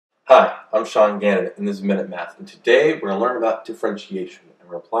Hi, I'm Sean Gannon, and this is Minute Math, and today we're going to learn about differentiation, and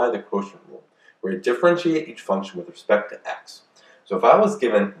we're going to apply the quotient rule. We're going to differentiate each function with respect to x. So if I was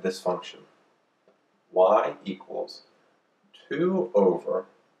given this function, y equals 2 over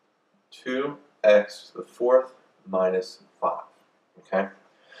 2x to the fourth minus 5, okay?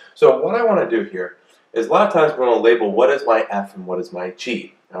 So what I want to do here is a lot of times we're going to label what is my f and what is my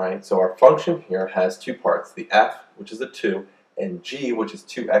g, all right? So our function here has two parts, the f, which is the 2, and g, which is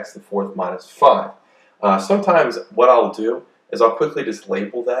 2x to the fourth minus 5. Sometimes what I'll do is I'll quickly just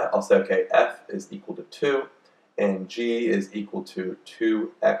label that. I'll say, okay, f is equal to 2, and g is equal to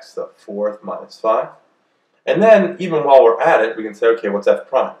 2x to the fourth minus 5. And then, even while we're at it, we can say, okay, what's f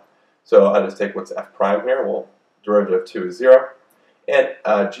prime? So I just take what's f prime here. Well, derivative of 2 is 0. And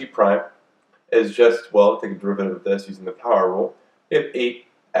g prime is just, well, take a derivative of this using the power rule. We have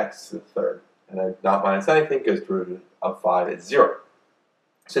 8x to the third. And then not minus anything because derivative of 5 is 0.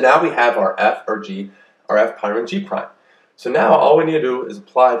 So now we have our f, or g, our f prime and g prime. So now all we need to do is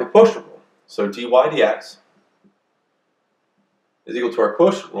apply the quotient rule. So dy dx is equal to our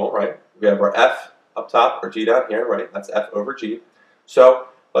quotient rule, right? We have our f up top, or g down here, right? That's f over g. So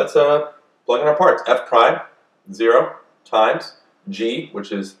let's plug in our parts. F prime, 0, times g,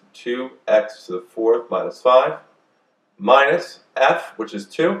 which is 2x to the fourth minus 5, minus f, which is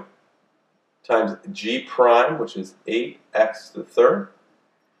 2, times g prime, which is 8x to the third,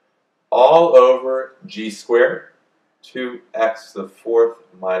 all over g squared, 2x to the fourth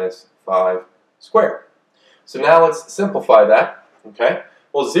minus 5 squared. So now let's simplify that, okay?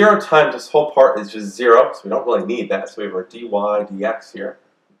 Well, 0 times this whole part is just 0, so we don't really need that. So we have our dy dx here.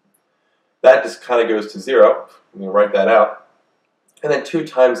 That just kind of goes to 0. I'm going to write that out. And then 2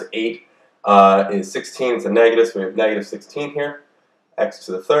 times 8 is 16. It's a negative, so we have negative 16 here, x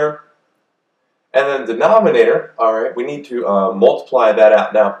to the third. And then the denominator, all right, we need to multiply that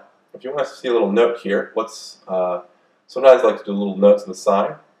out. Now, if you want to see a little note here, sometimes I like to do little notes on the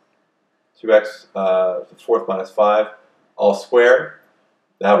side. 2x to the fourth minus 5, all squared.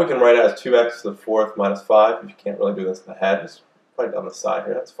 Now we can write it as 2x to the fourth minus 5. If you can't really do this in the head, just write it on the side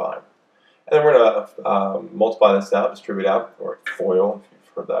here, that's fine. And then we're going to multiply this out, distribute out, or FOIL, if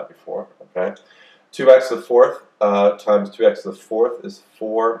you've heard that before, okay? 2x to the fourth times 2x to the fourth is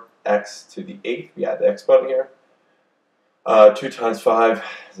 4x to the 8th. We add the exponent here. 2 times 5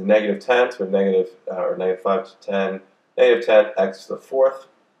 is a negative 10, so negative 5 to 10, negative 10x to the fourth.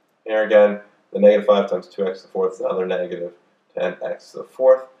 Here again, the negative 5 times 2x to the fourth is another negative 10x to the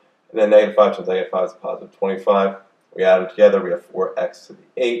fourth. And then negative 5 times negative 5 is a positive 25. We add them together, we have 4x to the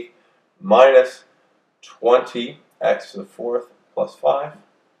 8th minus 20x to the fourth plus 5.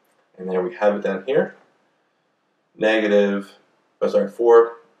 And there we have it down here. 4x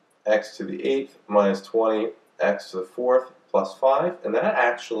to the 8th minus 20x to the fourth plus 5. And that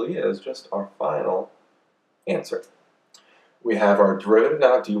actually is just our final answer. We have our derivative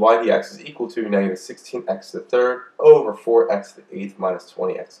now, dy dx is equal to negative 16x to the third over 4x to the 8th minus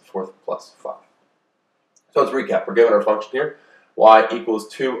 20x to the fourth plus 5. So let's recap. We're given our function here. Y equals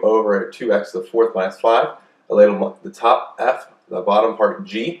 2 over 2x to the fourth minus 5. I label the top f, the bottom part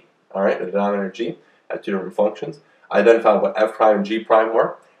g, all right, the denominator g, at two different functions. I identified what f prime and g prime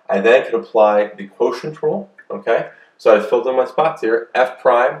were. I then could apply the quotient rule, okay? So I filled in my spots here, f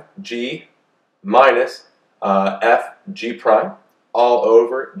prime g minus f g prime all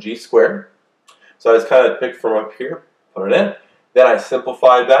over g squared. So I just kind of picked from up here, put it in. Then I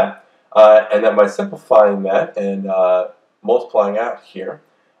simplified that, and then by simplifying that and multiplying out here,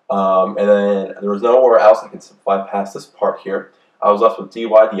 and then there was nowhere else I can simplify past this part here. I was left with dy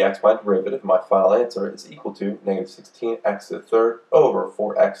dx, my derivative. My final answer is equal to negative 16x to the third over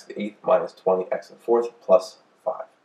 4x to the 8th minus 20x to the fourth plus 5.